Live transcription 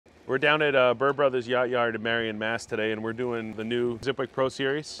We're down at Bird Brothers Yacht Yard in Marion, Mass today, and we're doing the new Zipwake Pro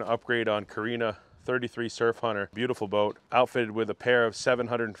Series upgrade on Carina 33 Surf Hunter. Beautiful boat, outfitted with a pair of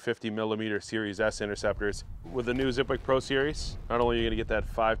 750mm Series S Interceptors. With the new Zipwake Pro Series, not only are you going to get that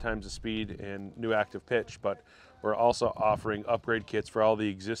 5 times the speed and new active pitch, but we're also offering upgrade kits for all the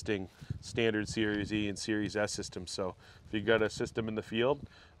existing standard Series E and Series S systems. So if you've got a system in the field,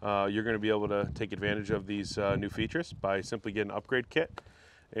 you're going to be able to take advantage of these new features by simply getting an upgrade kit.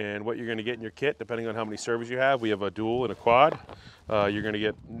 And what you're going to get in your kit, depending on how many servos you have, we have a dual and a quad. You're going to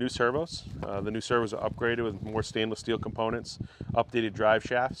get new servos. The new servos are upgraded with more stainless steel components, updated drive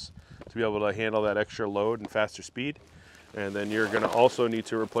shafts to be able to handle that extra load and faster speed. And then you're going to also need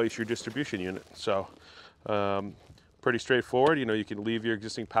to replace your distribution unit. So pretty straightforward. You know, you can leave your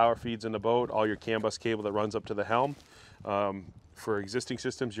existing power feeds in the boat, all your CAN bus cable that runs up to the helm. For existing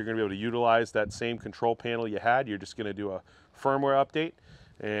systems, you're going to be able to utilize that same control panel you had. You're just going to do a firmware update,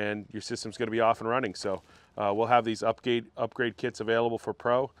 and your system's going to be off and running. So we'll have these upgrade kits available for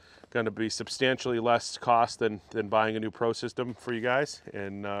Pro. Going to be substantially less cost than buying a new Pro system for you guys,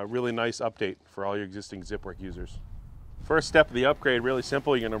 and really nice update for all your existing Zipwake users. First step of the upgrade, really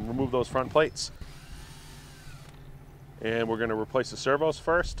simple. You're going to remove those front plates, and we're going to replace the servos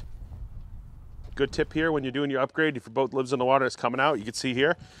first. Good tip here when you're doing your upgrade, if your boat lives in the water, it's coming out. You can see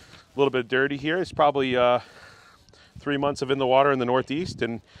here, a little bit dirty here. It's probably 3 months of in the water in the Northeast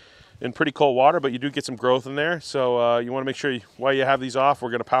and in pretty cold water, but you do get some growth in there. So you want to make sure while you have these off,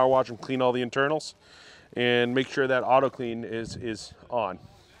 we're going to power wash and clean all the internals and make sure that auto clean is on.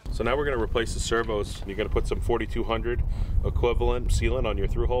 So now we're going to replace the servos. You're going to put some 4200 equivalent sealant on your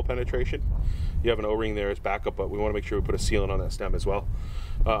through hole penetration. You have an O-ring there as backup, but we want to make sure we put a sealant on that stem as well.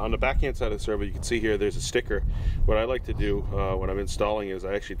 On the backhand side of the servo, you can see here there's a sticker. What I like to do when I'm installing is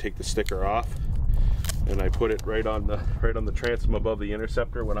I actually take the sticker off and I put it right on the transom above the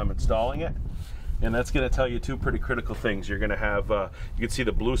interceptor when I'm installing it. And that's going to tell you two pretty critical things. You're going to have, you can see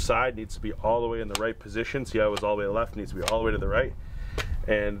the blue side needs to be all the way in the right position. See how it was all the way to the left, it needs to be all the way to the right.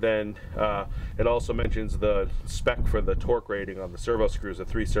 And then it also mentions the spec for the torque rating on the servo screws. The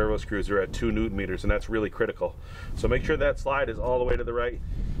 3 servo screws are at 2 Newton meters, and that's really critical. So make sure that slide is all the way to the right,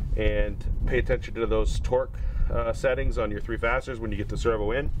 and pay attention to those torque settings on your 3 fasteners when you get the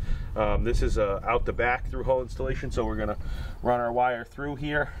servo in. This is out the back through hole installation, so we're going to run our wire through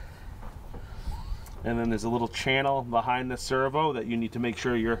here. And then there's a little channel behind the servo that you need to make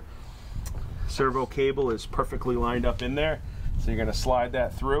sure your servo cable is perfectly lined up in there. So you're going to slide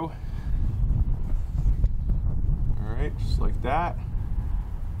that through. All right, just like that.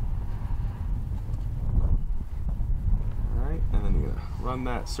 All right, and then you're going to run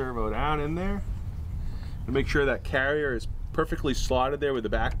that servo down in there. And make sure that carrier is perfectly slotted there with the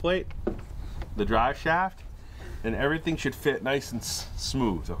back plate, the drive shaft, and everything should fit nice and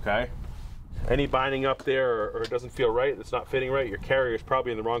smooth, okay? Any binding up there or it doesn't feel right, it's not fitting right, your carrier is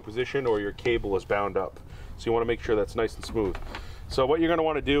probably in the wrong position or your cable is bound up. So you want to make sure that's nice and smooth. So what you're going to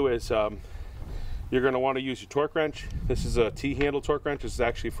want to do is you're going to want to use your torque wrench. This is a T-handle torque wrench. This is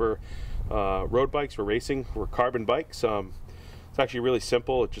actually for road bikes, for racing, for carbon bikes. It's actually really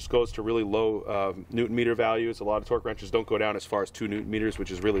simple. It just goes to really low Newton meter values. A lot of torque wrenches don't go down as far as 2 Newton meters,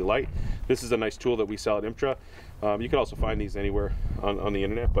 which is really light. This is a nice tool that we sell at IMTRA. You can also find these anywhere on the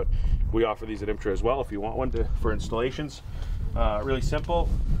internet, but we offer these at IMTRA as well if you want one for installations. Really simple.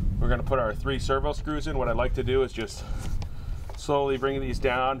 We're going to put our 3 servo screws in. What I'd like to do is just slowly bring these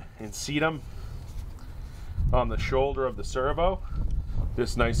down and seat them on the shoulder of the servo,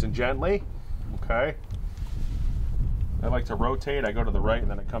 just nice and gently. Okay. I like to rotate. I go to the right and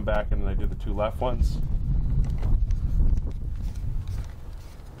then I come back and then I do the 2 left ones.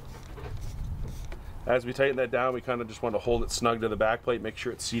 As we tighten that down, we kind of just want to hold it snug to the back plate, make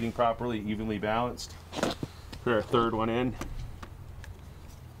sure it's seating properly, evenly balanced. Put our 3rd one in.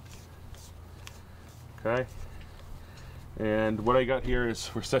 Okay. And what I got here is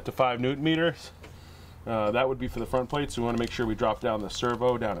we're set to 5 Newton meters. That would be for the front plate, so we want to make sure we drop down the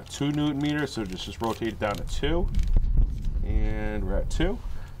servo down to 2 Newton meters, so just rotate it down to 2. And we're at 2.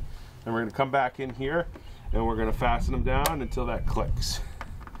 And we're going to come back in here and we're going to fasten them down until that clicks.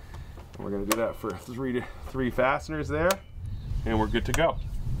 And we're going to do that for 3 fasteners there, and we're good to go.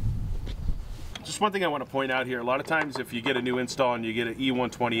 Just one thing I want to point out here, a lot of times if you get a new install and you get an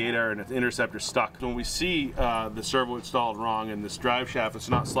E128 error and an interceptor stuck, when we see the servo installed wrong and this drive shaft is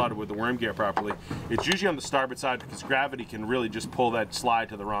not slotted with the worm gear properly, it's usually on the starboard side because gravity can really just pull that slide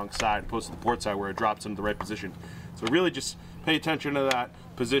to the wrong side opposed to the port side where it drops into the right position. So really just pay attention to that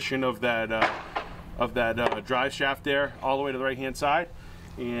position of that drive shaft there all the way to the right hand side,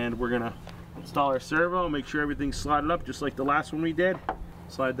 and we're going to install our servo, make sure everything's slotted up just like the last one we did.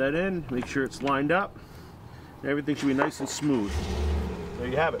 Slide that in, make sure it's lined up. Everything should be nice and smooth. There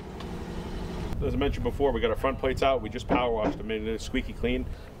you have it. As I mentioned before, we got our front plates out. We just power washed them and they're squeaky clean.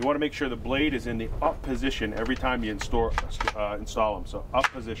 You want to make sure the blade is in the up position every time you install them. So up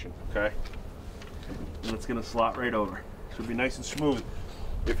position, okay? And it's going to slot right over. Should be nice and smooth.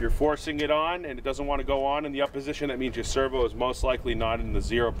 If you're forcing it on and it doesn't want to go on in the up position, that means your servo is most likely not in the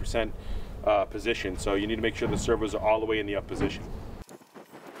 0% position. So you need to make sure the servos are all the way in the up position.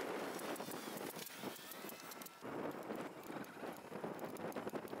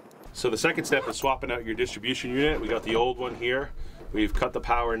 So the second step is swapping out your distribution unit. We got the old one here. We've cut the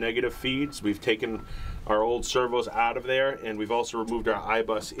power negative feeds. We've taken our old servos out of there, and we've also removed our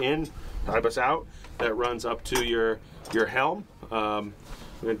I-bus out. That runs up to your helm. We're going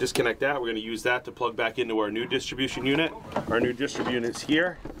to disconnect that. We're going to use that to plug back into our new distribution unit. Our new distribution unit is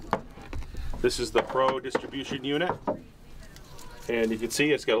here. This is the Pro distribution unit. And you can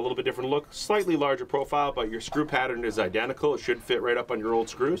see it's got a little bit different look, slightly larger profile, but your screw pattern is identical. It should fit right up on your old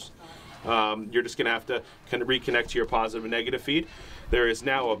screws. You're just going to have to kind of reconnect to your positive and negative feed. There is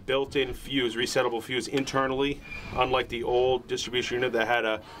now a built-in fuse, resettable fuse internally, unlike the old distribution unit that had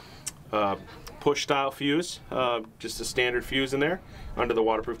a push-style fuse, just a standard fuse in there under the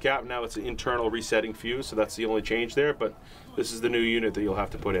waterproof cap. Now it's an internal resetting fuse, so that's the only change there, but this is the new unit that you'll have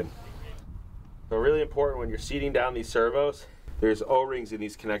to put in. So really important when you're seating down these servos, there's O-rings in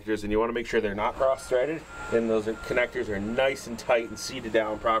these connectors, and you want to make sure they're not cross-threaded, and those connectors are nice and tight and seated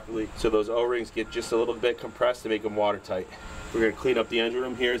down properly, so those O-rings get just a little bit compressed to make them watertight. We're going to clean up the engine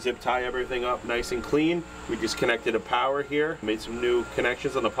room here, zip tie everything up nice and clean. We just connected a power here, made some new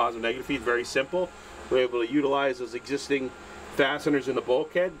connections on the positive negative feed, very simple. We're able to utilize those existing fasteners in the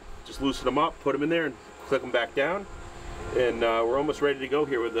bulkhead, just loosen them up, put them in there, and click them back down, and we're almost ready to go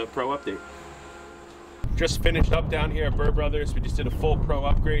here with the Pro update. Just finished up down here at Burr Brothers. We just did a full Pro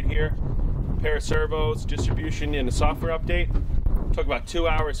upgrade here. Pair of servos, distribution, and a software update. Took about 2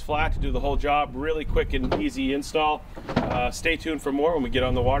 hours flat to do the whole job. Really quick and easy install. Stay tuned for more when we get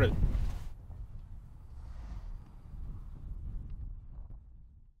on the water.